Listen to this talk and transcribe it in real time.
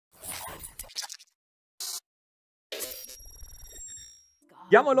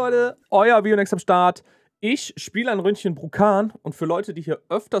Ja, moin Leute, euer Bionex am Start. Ich spiele ein Ründchen Brukan und für Leute, die hier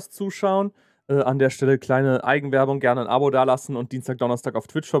öfters zuschauen, an der Stelle kleine Eigenwerbung, gerne ein Abo dalassen und Dienstag, Donnerstag auf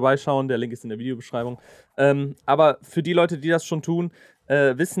Twitch vorbeischauen. Der Link ist in der Videobeschreibung. Aber für die Leute, die das schon tun,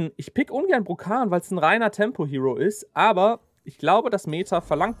 wissen, ich pick ungern Brukan, weil es ein reiner Tempo-Hero ist. Aber ich glaube, das Meta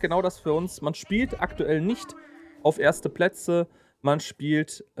verlangt genau das für uns. Man spielt aktuell nicht auf erste Plätze. Man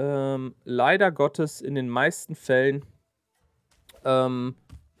spielt leider Gottes in den meisten Fällen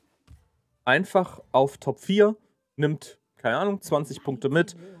einfach auf Top 4, nimmt, keine Ahnung, 20 Punkte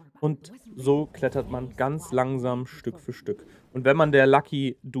mit und so klettert man ganz langsam Stück für Stück. Und wenn man der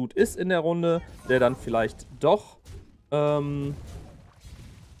Lucky Dude ist in der Runde, der dann vielleicht doch, ja,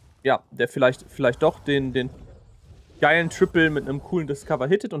 der vielleicht doch den geilen Triple mit einem coolen Discover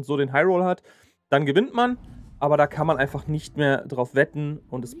hittet und so den High Roll hat, dann gewinnt man. Aber da kann man einfach nicht mehr drauf wetten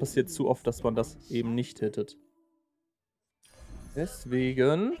und es passiert zu oft, dass man das eben nicht hittet.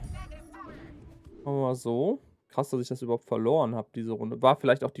 Deswegen machen wir mal so. Krass, dass ich das überhaupt verloren habe, diese Runde. War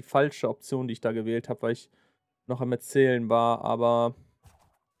vielleicht auch die falsche Option, die ich da gewählt habe, weil ich noch am Erzählen war, aber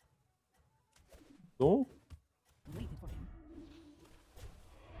so.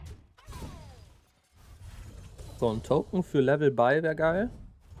 So, ein Token für Level bei wäre geil.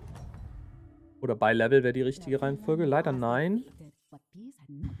 Oder bei Level wäre die richtige Reihenfolge. Leider nein.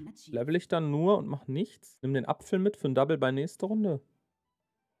 Level ich dann nur und mache nichts. Nimm den Apfel mit für ein Double bei nächster Runde.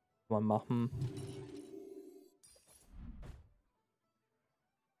 Mal machen.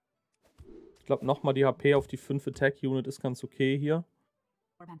 Ich glaube, nochmal die HP auf die 5 Attack Unit ist ganz okay hier.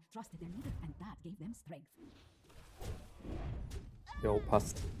 Jo,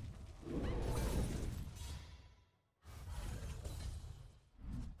 passt.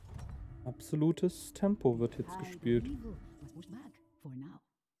 Absolutes Tempo wird jetzt gespielt.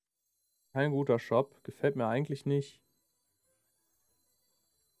 Kein guter Shop. Gefällt mir eigentlich nicht.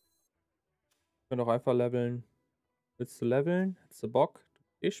 Ich kann doch einfach leveln. Willst du leveln? Hättest du Bock? Du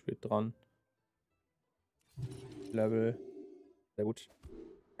bist eh spät dran. Level. Sehr gut.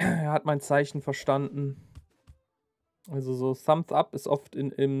 Er hat mein Zeichen verstanden. Also so Thumbs Up ist oft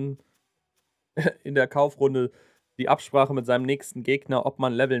in der Kaufrunde die Absprache mit seinem nächsten Gegner, ob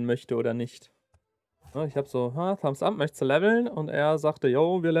man leveln möchte oder nicht. Ich habe so, Thumbs Up, möchtest du leveln? Und er sagte,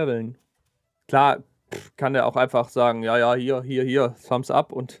 yo, wir leveln. Klar, kann er auch einfach sagen, ja, hier, Thumbs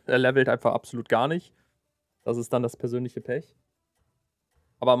Up und er levelt einfach absolut gar nicht. Das ist dann das persönliche Pech.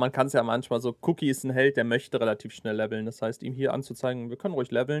 Aber man kann es ja manchmal so, Cookie ist ein Held, der möchte relativ schnell leveln. Das heißt, ihm hier anzuzeigen, wir können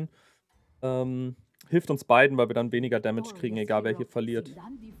ruhig leveln, hilft uns beiden, weil wir dann weniger Damage kriegen, egal wer hier verliert.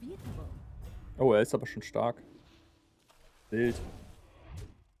 Oh, er ist aber schon stark. Wild.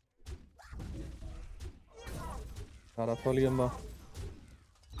 Ja, da verlieren wir.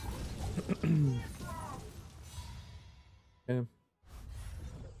 Okay.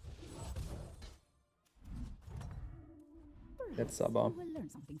 Jetzt aber.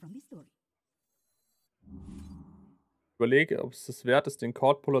 Ich überlege, ob es das wert ist, den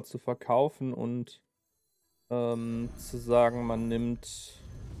Cordpuller zu verkaufen und zu sagen, man nimmt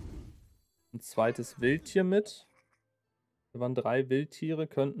ein zweites Wildtier mit. Da waren 3 Wildtiere,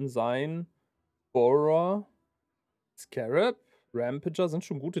 könnten sein Borer, Scarab, Rampager, sind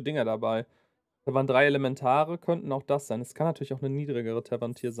schon gute Dinger dabei. Da waren 3 Elementare, könnten auch das sein. Es kann natürlich auch eine niedrigere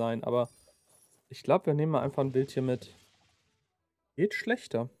Tavernier sein, aber ich glaube, wir nehmen mal einfach ein Wildtier mit. Geht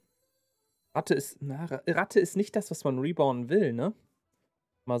schlechter. Ratte ist nicht das, was man rebounden will, ne?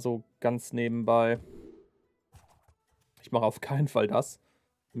 Mal so ganz nebenbei. Ich mache auf keinen Fall das.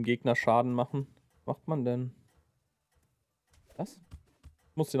 Dem Gegner Schaden machen. Was macht man denn? Was?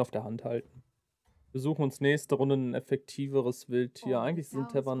 Ich muss den auf der Hand halten. Wir suchen uns nächste Runde ein effektiveres Wildtier. Eigentlich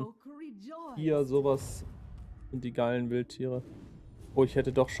sind Tavern hier sowas. Sind die geilen Wildtiere. Oh, ich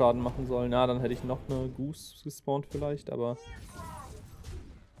hätte doch Schaden machen sollen. Na, dann hätte ich noch eine Goose gespawnt vielleicht, aber...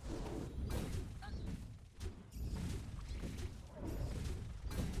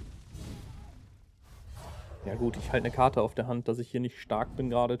 Ja gut, ich halte eine Karte auf der Hand, dass ich hier nicht stark bin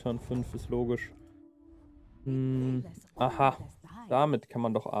gerade. Turn 5 ist logisch. Aha, damit kann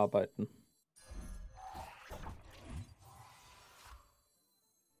man doch arbeiten.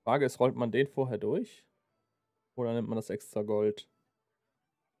 Frage ist, rollt man den vorher durch? Oder nimmt man das extra Gold?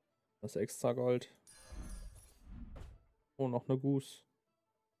 Das extra Gold. Oh, noch eine Goose.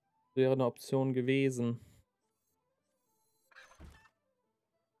 Wäre eine Option gewesen.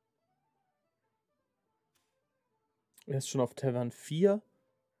 Er ist schon auf Tavern 4.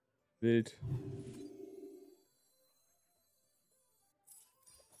 Wild.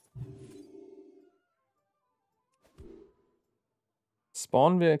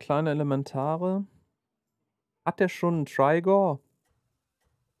 Spawnen wir kleine Elementare? Hat der schon einen Trigor?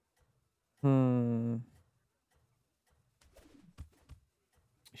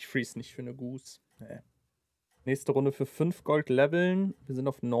 Ich freeze nicht für eine Goose. Nee. Nächste Runde für 5 Gold leveln. Wir sind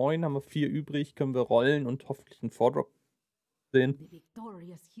auf 9, haben wir 4 übrig. Können wir rollen und hoffentlich einen Vordrop sehen,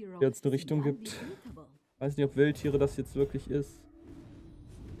 der uns eine Richtung gibt. Weiß nicht, ob Wildtiere das jetzt wirklich ist.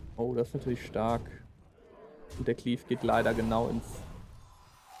 Oh, das ist natürlich stark. Und der Cleave geht leider genau ins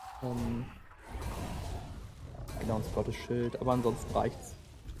Gottes Schild. Aber ansonsten reicht's.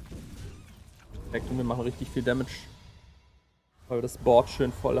 Und wir machen richtig viel Damage. Weil wir das Board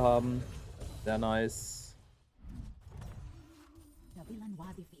schön voll haben. Sehr nice.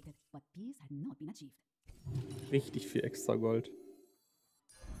 Richtig viel extra Gold.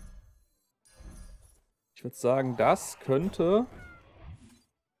 Ich würde sagen, das könnte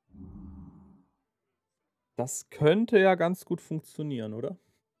ja ganz gut funktionieren, oder?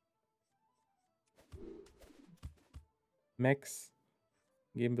 Max.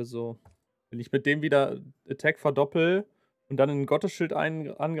 Geben wir so. Wenn ich mit dem wieder Attack verdoppel und dann in ein Gottesschild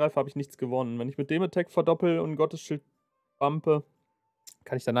angreife, habe ich nichts gewonnen. Wenn ich mit dem Attack verdoppel und ein Gottesschild bumpe,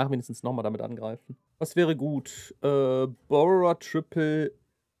 kann ich danach wenigstens nochmal damit angreifen. Was wäre gut? Borrower Triple,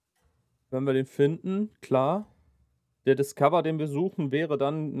 wenn wir den finden, klar. Der Discover, den wir suchen, wäre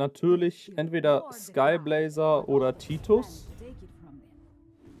dann natürlich entweder Skyblazer oder Titus.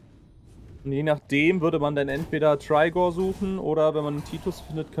 Und je nachdem würde man dann entweder Trigor suchen oder wenn man einen Titus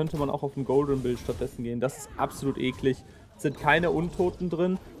findet, könnte man auch auf ein Golden Bild stattdessen gehen. Das ist absolut eklig. Es sind keine Untoten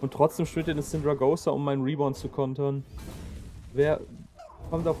drin und trotzdem spielt er eine Syndragosa, um meinen Reborn zu kontern. Wer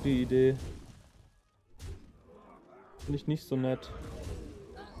kommt auf die Idee? Finde ich nicht so nett.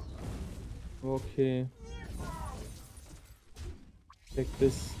 Okay. Check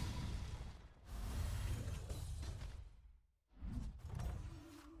this.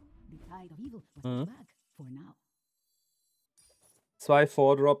 Mhm. 2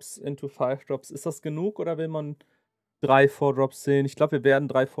 4-Drops into 5-Drops. Ist das genug oder will man 3 4-Drops sehen? Ich glaube, wir werden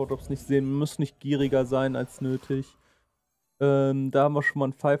 3 4-Drops nicht sehen. Wir müssen nicht gieriger sein als nötig. Da haben wir schon mal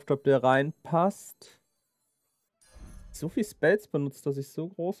einen 5-Drop, der reinpasst. So viel Spells benutzt, dass ich so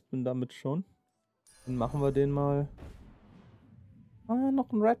groß bin damit schon. Dann machen wir den mal. Ah,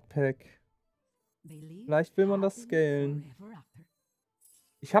 noch ein Red Pack. Vielleicht will man das scalen.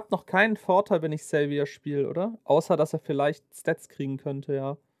 Ich habe noch keinen Vorteil, wenn ich Savjz spiele, oder? Außer, dass er vielleicht Stats kriegen könnte,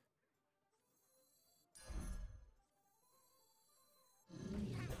 ja.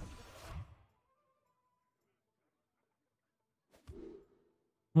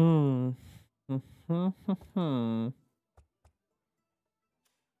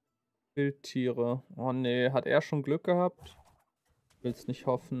 Wildtiere. Oh nee, hat er schon Glück gehabt? Will's nicht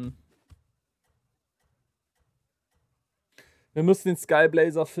hoffen. Wir müssen den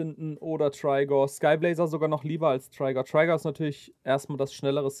Skyblazer finden oder Trigor. Skyblazer sogar noch lieber als Trigor. Trigor ist natürlich erstmal das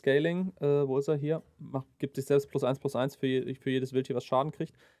schnellere Scaling. Wo ist er hier? Gibt sich selbst +1/+1 für jedes Wildtier, was Schaden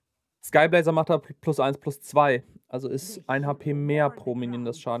kriegt. Skyblazer macht da +1/+2. Also ist 1 HP mehr pro Minion,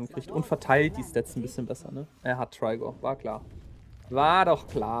 das Schaden kriegt. Und verteilt die Stats ein bisschen besser, ne? Er hat Trigor, war klar. War doch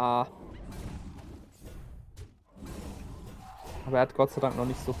klar. Aber er hat Gott sei Dank noch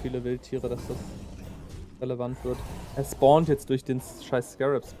nicht so viele Wildtiere, dass das relevant wird. Er spawnt jetzt durch den scheiß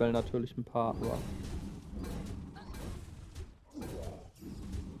Scarab-Spell natürlich ein paar, aber...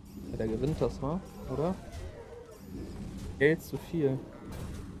 Ja, der gewinnt das mal, oder? Geld zu viel.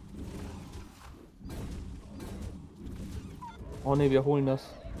 Oh ne, wir holen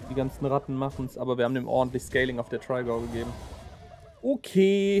das. Die ganzen Ratten machen es, aber wir haben dem ordentlich Scaling auf der Trigor gegeben.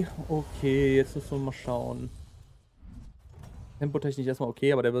 Okay, okay, jetzt müssen wir mal schauen. Tempotechnisch erstmal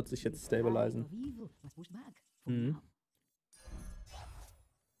okay, aber der wird sich jetzt stabilisieren.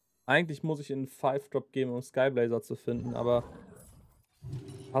 Eigentlich muss ich in einen 5-Drop gehen, um Skyblazer zu finden, aber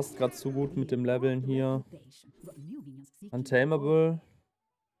passt gerade zu gut mit dem Leveln hier. Untamable,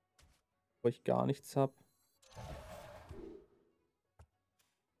 wo ich gar nichts habe.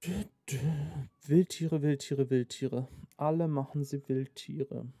 Wildtiere, Wildtiere, Wildtiere. Alle machen sie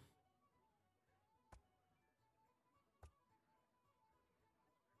Wildtiere.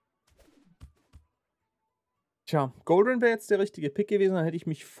 Tja, Golden wäre jetzt der richtige Pick gewesen, dann hätte ich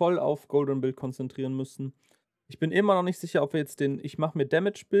mich voll auf Golden Build konzentrieren müssen. Ich bin immer noch nicht sicher, ob wir jetzt den Ich mache mir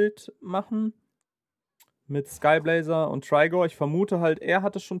Damage Bild machen. Mit Skyblazer und Trigor. Ich vermute halt, er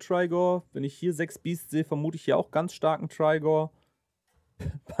hatte schon Trigor. Wenn ich hier 6 Beasts sehe, vermute ich hier auch ganz starken Trigor.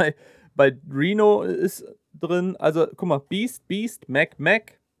 bei Reno ist drin, also guck mal, Beast, Beast, Mac,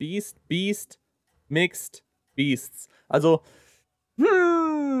 Mac, Beast, Beast, Mixed, Beasts. Also,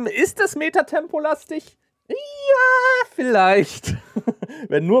 ist das Metatempo-lastig? Ja, vielleicht.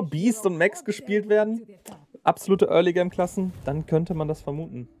 Wenn nur Beast und Max gespielt werden. absolute Early-Game-Klassen, dann könnte man das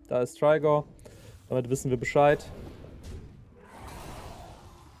vermuten. Da ist Trigor, damit wissen wir Bescheid.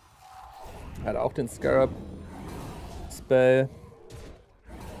 Er hat auch den Scarab Spell.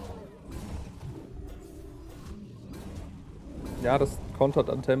 Ja, das kontert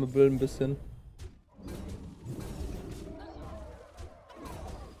Untamable ein bisschen.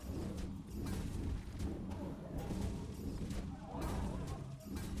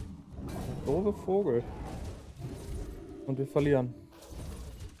 Doofe Vogel. Und wir verlieren.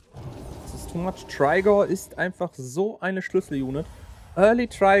 Das ist too much. Trigor ist einfach so eine Schlüssel-Unit. Early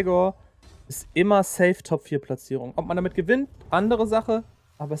Trigor ist immer safe Top 4 Platzierung. Ob man damit gewinnt, andere Sache.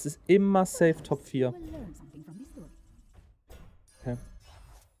 Aber es ist immer safe Top 4. Okay.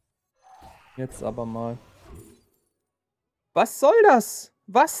 Jetzt aber mal. Was soll das?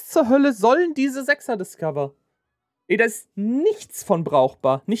 Was zur Hölle sollen diese 6er Discover? Ey, da ist nichts von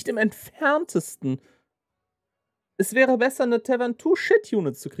brauchbar. Nicht im entferntesten. Es wäre besser, eine Tavern 2 Shit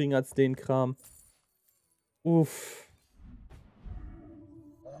Unit zu kriegen als den Kram. Uff.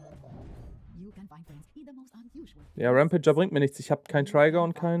 Ja, Rampager bringt mir nichts. Ich habe keinen Trigger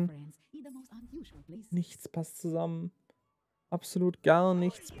und keinen... Nichts passt zusammen. Absolut gar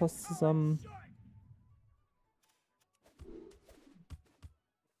nichts passt zusammen.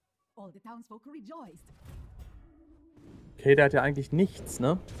 Okay, der hat ja eigentlich nichts,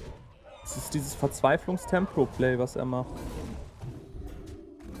 ne? Das ist dieses Verzweiflungstempro-Play, was er macht.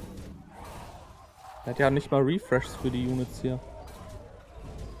 Er hat ja nicht mal Refreshs für die Units hier.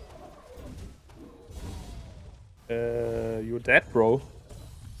 You're dead, bro.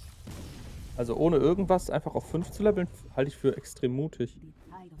 Also ohne irgendwas einfach auf 5 zu leveln, halte ich für extrem mutig.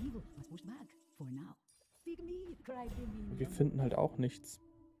 Wir finden halt auch nichts.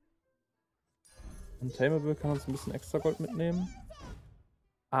 Untamable kann uns ein bisschen extra Gold mitnehmen.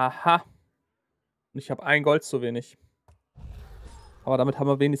 Aha. Und ich habe 1 Gold zu wenig. Aber damit haben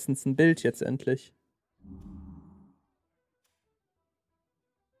wir wenigstens ein Bild jetzt endlich.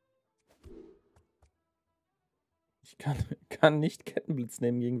 Ich kann nicht Kettenblitz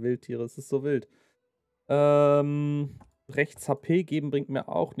nehmen gegen Wildtiere. Es ist so wild. Rechts HP geben bringt mir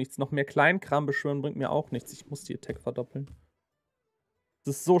auch nichts. Noch mehr Kleinkram beschwören bringt mir auch nichts. Ich muss die Attack verdoppeln. Es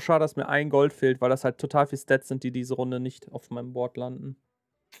ist so schade, dass mir 1 Gold fehlt, weil das halt total viel Stats sind, die diese Runde nicht auf meinem Board landen.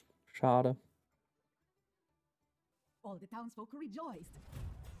 Schade.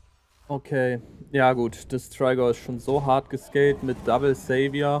 Okay, ja gut, das Trigor ist schon so hart gescaled mit Double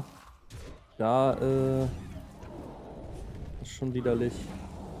Savior. Da, ist schon widerlich.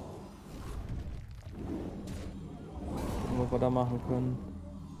 Gucken, was wir da machen können.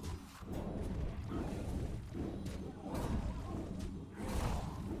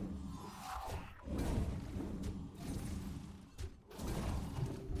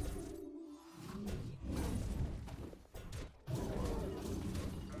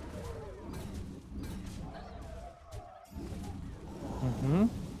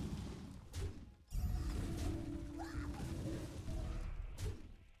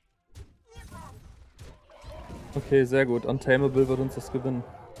 Okay, sehr gut. Untamable wird uns das gewinnen.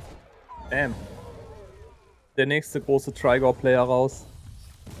 Bam. Der nächste große Trigor-Player raus.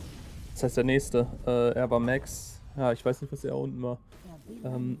 Das heißt der nächste. Er war Max. Ja, ich weiß nicht, was er unten war.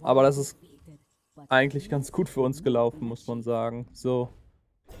 Aber das ist eigentlich ganz gut für uns gelaufen, muss man sagen. So,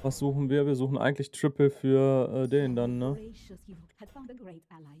 was suchen wir? Wir suchen eigentlich Triple für den dann, ne?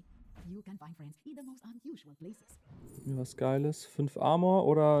 Mir was Geiles. 5 Armor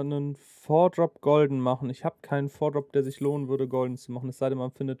oder einen 4-Drop Golden machen. Ich habe keinen 4-Drop, der sich lohnen würde, Golden zu machen. Es sei denn,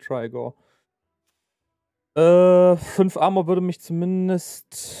 man findet Trigor. 5 Armor würde mich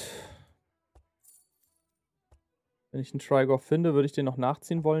zumindest... Wenn ich einen Trigor finde, würde ich den noch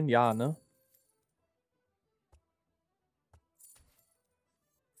nachziehen wollen? Ja, ne?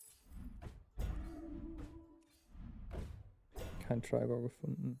 Kein Trigor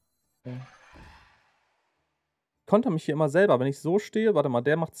gefunden. Okay. Ich konter mich hier immer selber. Wenn ich so stehe, warte mal,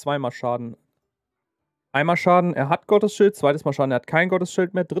 der macht 2-mal Schaden. Einmal Schaden, er hat Gottesschild. Zweites Mal Schaden, er hat kein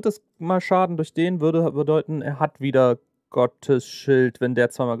Gottesschild mehr. Drittes Mal Schaden durch den würde bedeuten, er hat wieder Gottesschild, wenn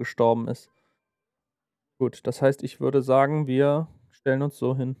der 2-mal gestorben ist. Gut, das heißt, ich würde sagen, wir stellen uns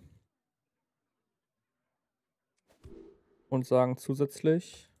so hin. Und sagen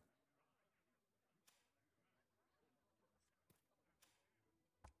zusätzlich...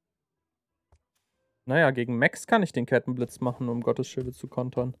 Naja, gegen Max kann ich den Kettenblitz machen, um Gottesschilde zu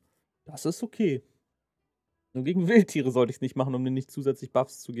kontern. Das ist okay. Nur gegen Wildtiere sollte ich es nicht machen, um denen nicht zusätzlich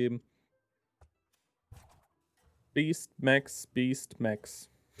Buffs zu geben. Beast, Max, Beast, Max.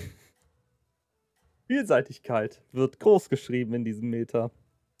 Vielseitigkeit wird groß geschrieben in diesem Meta.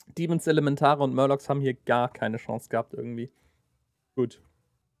 Demons, Elementare und Murlocs haben hier gar keine Chance gehabt irgendwie. Gut.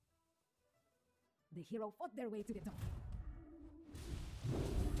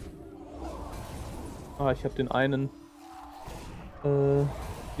 Ah, ich habe den einen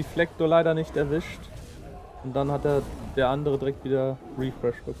Deflector leider nicht erwischt. Und dann hat der andere direkt wieder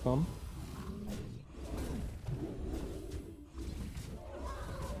Refresh bekommen.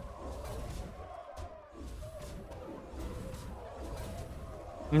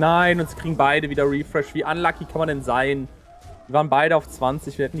 Nein, und sie kriegen beide wieder Refresh. Wie unlucky kann man denn sein? Wir waren beide auf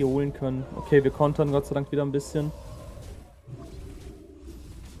 20, wir hätten die holen können. Okay, wir kontern Gott sei Dank wieder ein bisschen.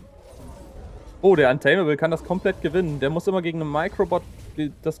 Oh, der Untamable kann das komplett gewinnen. Der muss immer gegen einen Microbot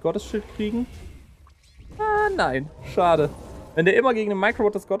das Gottesschild kriegen. Ah, nein. Schade. Wenn der immer gegen einen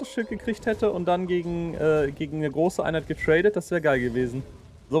Microbot das Gottesschild gekriegt hätte und dann gegen eine große Einheit getradet, das wäre geil gewesen.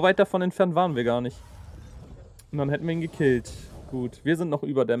 So weit davon entfernt waren wir gar nicht. Und dann hätten wir ihn gekillt. Gut, wir sind noch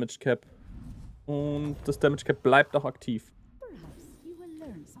über Damage Cap. Und das Damage Cap bleibt auch aktiv.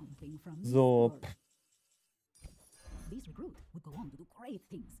 So.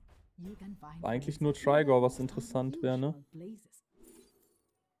 Eigentlich nur Trigor, was interessant wäre, ne?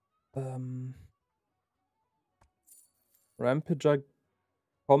 Rampager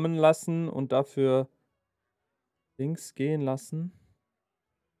kommen lassen und dafür Dings gehen lassen.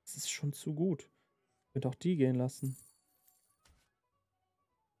 Das ist schon zu gut. Ich könnte auch die gehen lassen.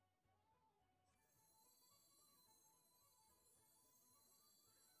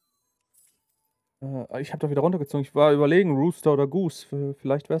 Ich habe doch wieder runtergezogen. Ich war überlegen, Rooster oder Goose.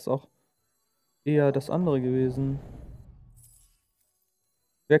 Vielleicht wäre es auch eher das andere gewesen.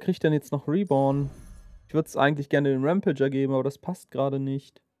 Wer kriegt denn jetzt noch Reborn? Ich würde es eigentlich gerne den Rampager geben, aber das passt gerade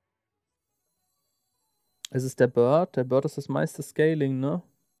nicht. Es ist der Bird. Der Bird ist das meiste Scaling, ne?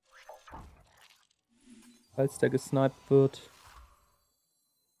 Falls der gesniped wird.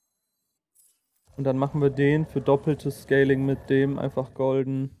 Und dann machen wir den für doppeltes Scaling mit dem einfach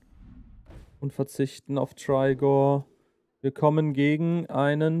golden. Und verzichten auf Trigor. Wir kommen gegen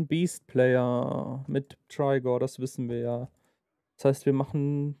einen Beast-Player mit Trigor, das wissen wir ja. Das heißt, wir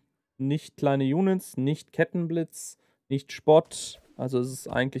machen nicht kleine Units, nicht Kettenblitz, nicht Spott. Also es ist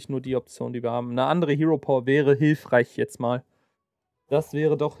eigentlich nur die Option, die wir haben. Eine andere Hero Power wäre hilfreich jetzt mal. Das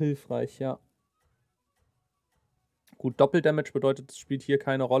wäre doch hilfreich, ja. Gut, Doppeldamage bedeutet, es spielt hier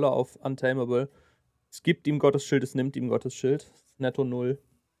keine Rolle auf Untamable. Es gibt ihm Gottesschild, es nimmt ihm Gottesschild. Netto 0.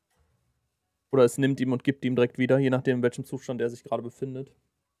 Oder es nimmt ihm und gibt ihm direkt wieder, je nachdem, in welchem Zustand er sich gerade befindet.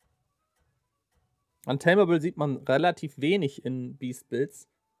 Untamable sieht man relativ wenig in Beast-Builds,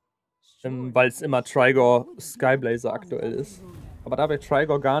 weil es immer Trigor Skyblazer aktuell ist. Aber da wir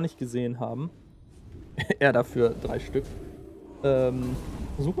Trigor gar nicht gesehen haben, er dafür 3 Stück,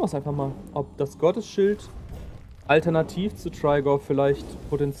 versuchen wir es einfach mal, ob das Gottesschild alternativ zu Trigor vielleicht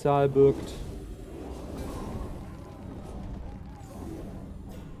Potenzial birgt.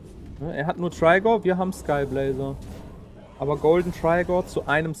 Er hat nur Trigor, wir haben Skyblazer. Aber Golden Trigor zu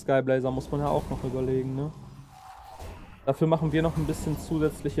einem Skyblazer muss man ja auch noch überlegen, ne? Dafür machen wir noch ein bisschen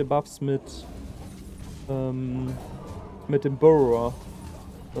zusätzliche Buffs mit dem Burrower.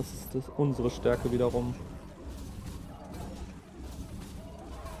 Das ist unsere Stärke wiederum.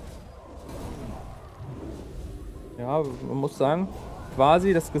 Ja, man muss sagen,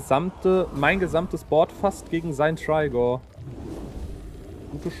 quasi mein gesamtes Board fast gegen sein Trigor.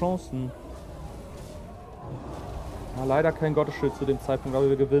 Gute Chancen. Ja, leider kein Gottesschild zu dem Zeitpunkt, aber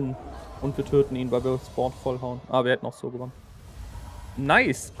wir gewinnen. Und wir töten ihn, weil wir das Board vollhauen. Ah, wir hätten auch so gewonnen.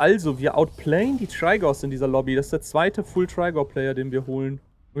 Nice! Also, wir outplayen die Trigors in dieser Lobby. Das ist der zweite Full-Trigor-Player, den wir holen.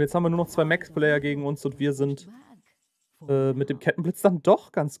 Und jetzt haben wir nur noch 2 Max-Player gegen uns und wir sind mit dem Kettenblitz dann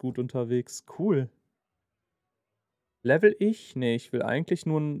doch ganz gut unterwegs. Cool. Level ich? Nee, ich will eigentlich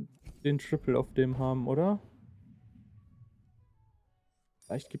nur den Triple auf dem haben, oder?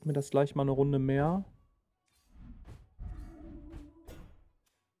 Vielleicht gibt mir das gleich mal eine Runde mehr.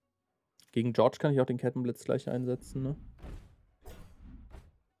 Gegen George kann ich auch den Kettenblitz gleich einsetzen,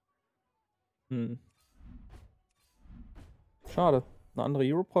 ne? Schade. Eine andere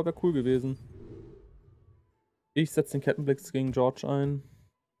Hero Power wäre cool gewesen. Ich setze den Kettenblitz gegen George ein.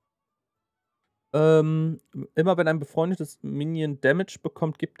 Immer wenn ein befreundetes Minion Damage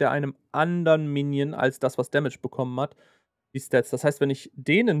bekommt, gibt er einem anderen Minion als das, was Damage bekommen hat, die Stats. Das heißt, wenn ich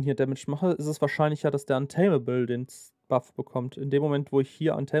denen hier Damage mache, ist es wahrscheinlicher, dass der Untamable den Buff bekommt. In dem Moment, wo ich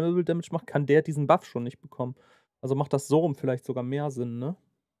hier Untamable Damage mache, kann der diesen Buff schon nicht bekommen. Also macht das so rum vielleicht sogar mehr Sinn, ne?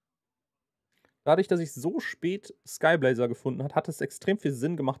 Dadurch, dass ich so spät Skyblazer gefunden habe, hat es extrem viel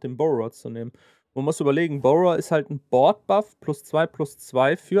Sinn gemacht, den Borrower zu nehmen. Man muss überlegen, Borrower ist halt ein Board-Buff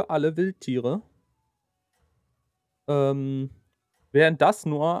 +2/+2 für alle Wildtiere. Während das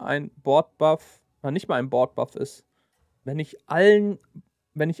nur ein Board-Buff, nicht mal ein Board-Buff ist. Wenn ich allen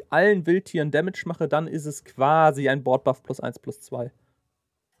Wildtieren Damage mache, dann ist es quasi ein Board-Buff +1/+2.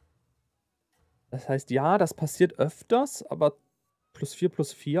 Das heißt, ja, das passiert öfters, aber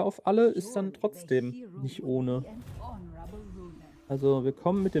 +4/+4 auf alle ist dann trotzdem nicht ohne. Also wir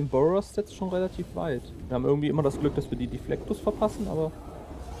kommen mit den Burrow-Stats schon relativ weit. Wir haben irgendwie immer das Glück, dass wir die Deflectus verpassen, aber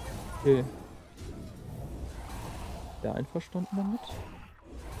okay. Ja, einverstanden damit?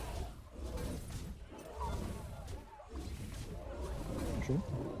 Schön.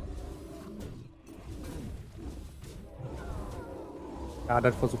 Ja,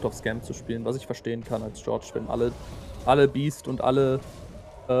 der hat versucht auf Scam zu spielen, was ich verstehen kann als George, wenn alle Beast und alle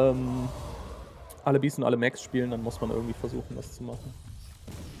Beast und alle Max spielen, dann muss man irgendwie versuchen, das zu machen.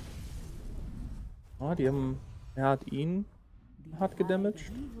 Ah, er hat ihn hart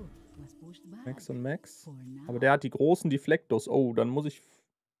gedamaged. Max und Max. Aber der hat die großen Deflectos. Oh, dann muss ich...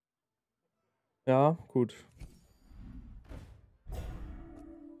 Ja, gut.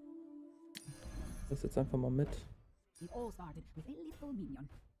 Das jetzt einfach mal mit. Die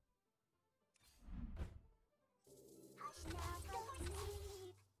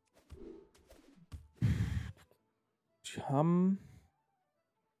haben...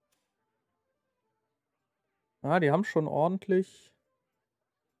 Ah, die haben schon ordentlich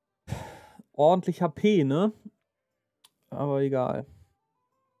HP, ne? Aber egal.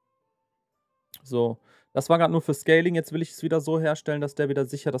 So, das war gerade nur für Scaling. Jetzt will ich es wieder so herstellen, dass der wieder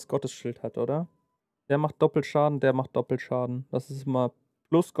sicher das Gottesschild hat, oder? Der macht Doppelschaden, der macht Doppelschaden. Das ist immer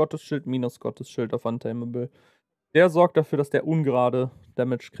plus Gottesschild, minus Gottesschild auf Untamable. Der sorgt dafür, dass der ungerade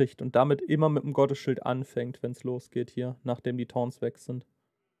Damage kriegt und damit immer mit dem Gottesschild anfängt, wenn es losgeht hier, nachdem die Taunts weg sind.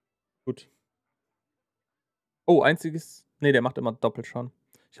 Gut. Oh, einziges... Ne, der macht immer Doppelschaden.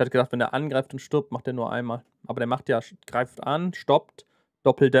 Ich hatte gedacht, wenn der angreift und stirbt, macht er nur einmal. Aber der macht ja, greift an, stoppt,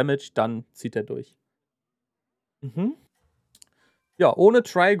 Doppeldamage, dann zieht er durch. Mhm. Ja, ohne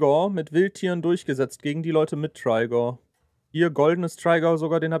Trigor, mit Wildtieren durchgesetzt, gegen die Leute mit Trigor. Hier, goldenes Trigor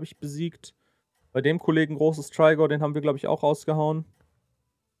sogar, den habe ich besiegt. Bei dem Kollegen großes Trigor, den haben wir, glaube ich, auch rausgehauen.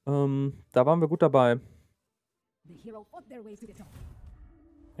 Da waren wir gut dabei.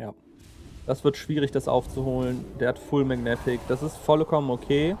 Ja. Das wird schwierig, das aufzuholen. Der hat Full Magnetic. Das ist vollkommen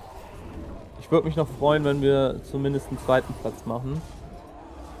okay. Ich würde mich noch freuen, wenn wir zumindest einen zweiten Platz machen.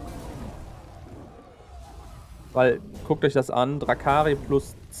 Weil, guckt euch das an. Drakari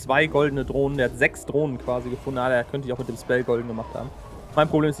plus 2 goldene Drohnen. Der hat 6 Drohnen quasi gefunden. Ah, der könnte ich auch mit dem Spell golden gemacht haben. Mein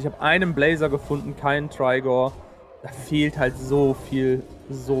Problem ist, ich habe einen Blazer gefunden, keinen Trigor. Da fehlt halt so viel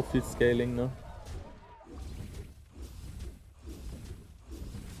Scaling, ne?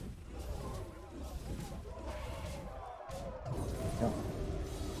 Ja.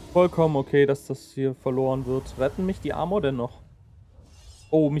 Vollkommen okay, dass das hier verloren wird. Retten mich die Armor denn noch?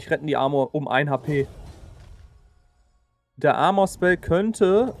 Oh, mich retten die Armor um 1 HP. Der Armor-Spell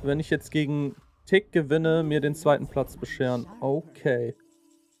könnte, wenn ich jetzt gegen Tick gewinne, mir den zweiten Platz bescheren. Okay.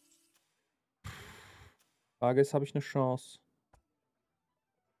 Frage ist, habe ich eine Chance?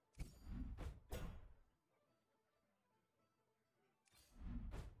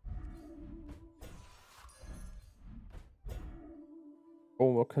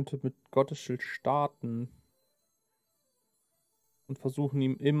 Oh, man könnte mit Gottesschild starten. Und versuchen,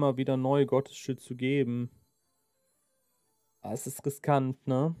 ihm immer wieder neue Gottesschild zu geben. Ah, es ist riskant,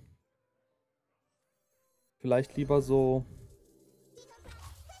 ne? Vielleicht lieber so...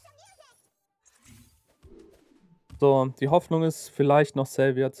 So, die Hoffnung ist, vielleicht noch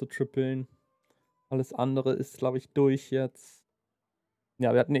Savjz zu trippeln. Alles andere ist, glaube ich, durch jetzt.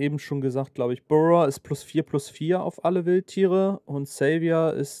 Ja, wir hatten eben schon gesagt, glaube ich, Burrow ist +4/+4 auf alle Wildtiere. Und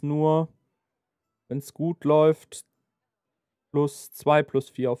Savjz ist nur, wenn es gut läuft,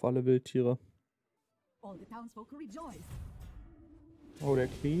 +2/+4 auf alle Wildtiere. Oh, der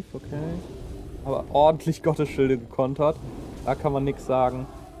Cleave, okay. Aber ordentlich Gottesschilde gekontert. Da kann man nichts sagen.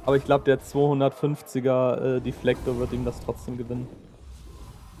 Aber ich glaube, der 250er Deflector wird ihm das trotzdem gewinnen.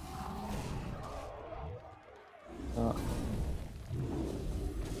 Ja.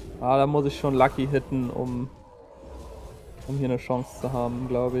 Ah, da muss ich schon Lucky hitten, um hier eine Chance zu haben,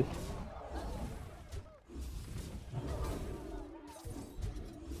 glaube ich.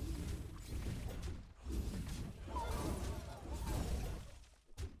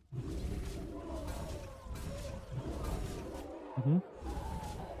 Mhm.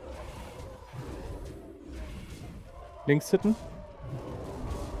 Links hitten.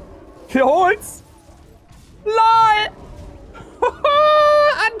 Wir holen's! LOL!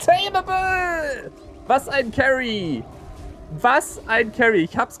 Untamable! Was ein Carry! Was ein Carry.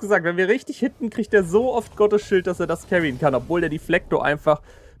 Ich hab's gesagt, wenn wir richtig hitten, kriegt er so oft Gottes Schild, dass er das carryen kann. Obwohl der Deflecto einfach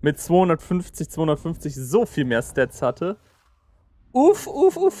mit 250 so viel mehr Stats hatte. Uff,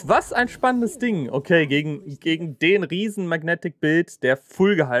 uff, uff. Was ein spannendes Ding. Okay, gegen den riesen Magnetic-Bild, der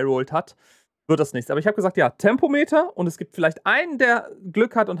full gehighrollt hat, wird das nichts. Aber ich habe gesagt, ja, Tempometer. Und es gibt vielleicht einen, der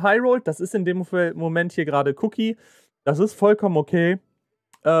Glück hat und highrollt. Das ist in dem Moment hier gerade Cookie. Das ist vollkommen okay.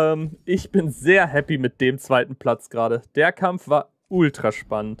 Ich bin sehr happy mit dem zweiten Platz gerade. Der Kampf war ultra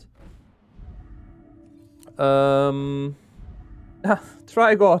spannend. Ja,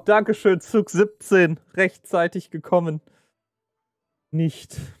 Trigor, dankeschön, Zug 17, rechtzeitig gekommen.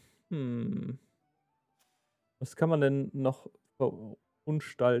 Nicht. Was kann man denn noch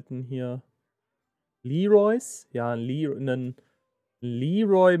verunstalten hier? Leroys? Ja, ein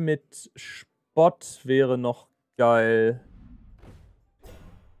Leroy mit Spott wäre noch geil.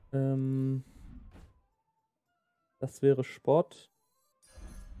 Das wäre Spott.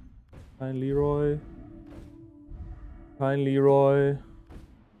 Kein Leroy. Kein Leroy.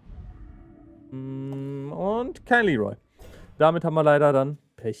 Und kein Leroy. Damit haben wir leider dann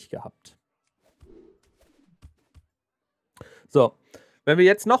Pech gehabt. So. Wenn wir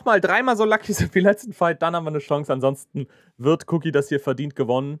jetzt nochmal dreimal so lucky sind wie letzten Fight, dann haben wir eine Chance. Ansonsten wird Cookie das hier verdient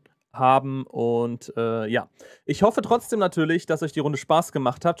gewonnen haben. Und ja, ich hoffe trotzdem natürlich, dass euch die Runde Spaß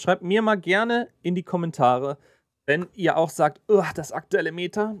gemacht hat. Schreibt mir mal gerne in die Kommentare, wenn ihr auch sagt, das aktuelle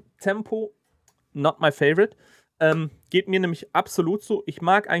Meta, Tempo, not my favorite. Geht mir nämlich absolut so. Ich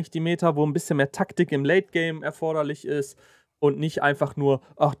mag eigentlich die Meta, wo ein bisschen mehr Taktik im Late Game erforderlich ist und nicht einfach nur,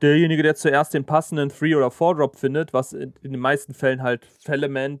 derjenige, der zuerst den passenden 3- oder 4-Drop findet, was in den meisten Fällen halt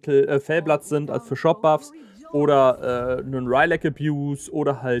Fellblatt sind, als für Shop-Buffs. Oder einen Rylak Abuse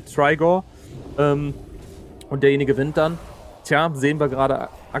oder halt Trigor. Und derjenige gewinnt dann. Tja, sehen wir gerade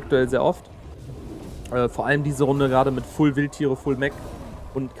aktuell sehr oft. Vor allem diese Runde gerade mit Full Wildtiere, Full Mech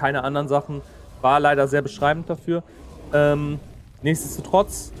und keine anderen Sachen. War leider sehr beschreibend dafür.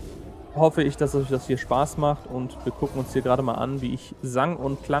 Nichtsdestotrotz hoffe ich, dass euch das hier Spaß macht. Und wir gucken uns hier gerade mal an, wie ich sang-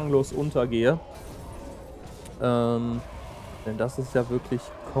 und klanglos untergehe. Denn das ist ja wirklich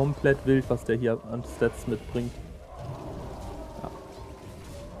komplett wild, was der hier an Stats mitbringt. Ja.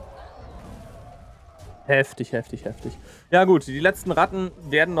 Heftig, heftig, heftig. Ja gut, die letzten Ratten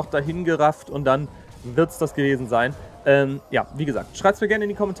werden noch dahin gerafft und dann wird es das gewesen sein. Ja, wie gesagt, schreibt es mir gerne in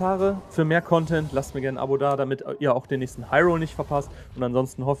die Kommentare für mehr Content. Lasst mir gerne ein Abo da, damit ihr auch den nächsten Hyrule nicht verpasst. Und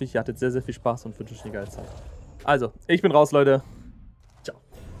ansonsten hoffe ich, ihr hattet sehr, sehr viel Spaß und wünsche euch eine geile Zeit. Also, ich bin raus, Leute.